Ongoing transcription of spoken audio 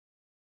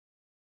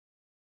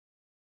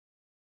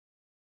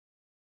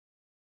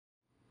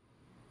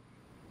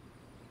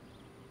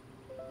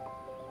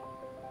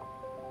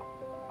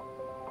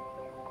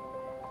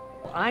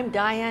I'm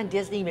Diane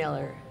Disney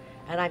Miller,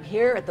 and I'm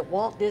here at the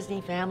Walt Disney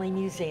Family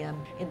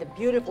Museum in the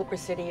beautiful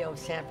Presidio of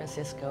San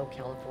Francisco,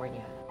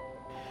 California.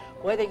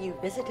 Whether you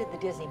visited the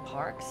Disney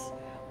parks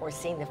or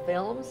seen the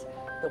films,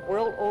 the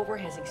world over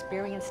has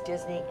experienced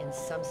Disney in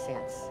some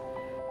sense.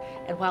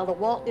 And while the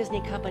Walt Disney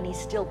Company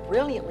still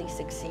brilliantly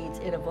succeeds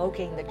in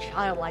evoking the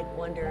childlike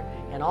wonder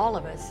in all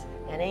of us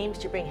and aims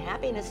to bring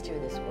happiness to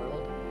this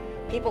world,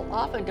 people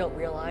often don't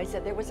realize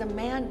that there was a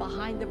man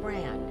behind the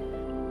brand.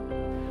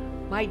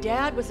 My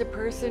dad was a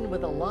person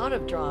with a lot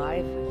of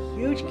drive,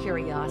 huge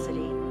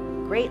curiosity,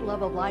 great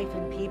love of life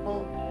and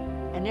people,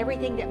 and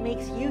everything that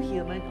makes you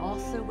human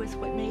also was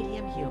what made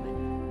him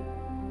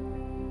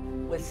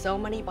human. With so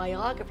many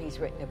biographies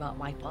written about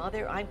my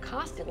father, I'm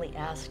constantly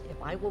asked if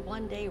I will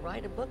one day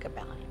write a book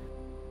about him.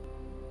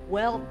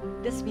 Well,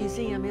 this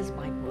museum is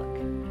my book.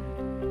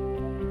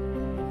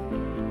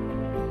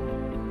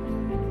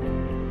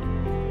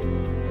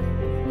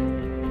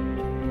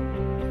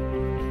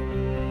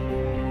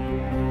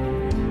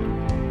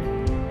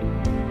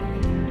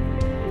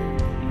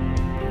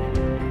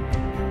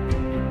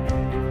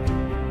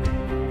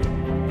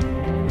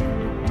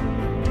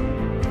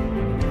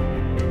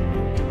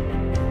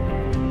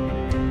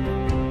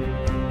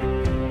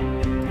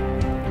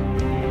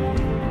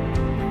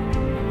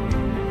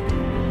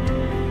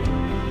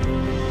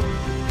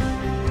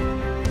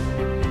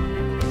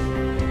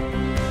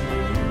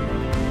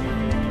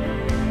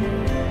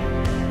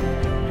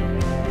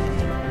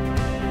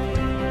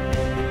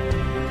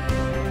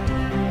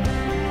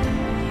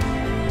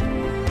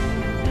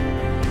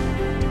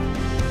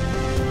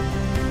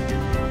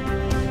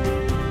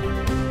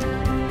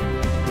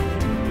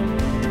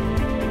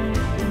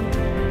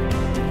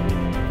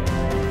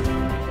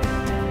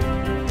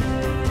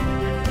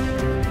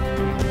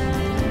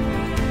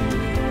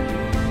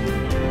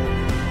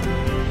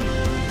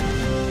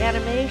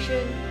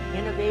 Animation,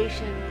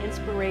 innovation,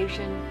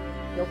 inspiration,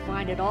 you'll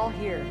find it all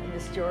here in the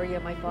story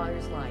of my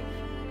father's life,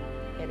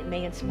 and it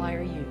may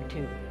inspire you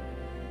too.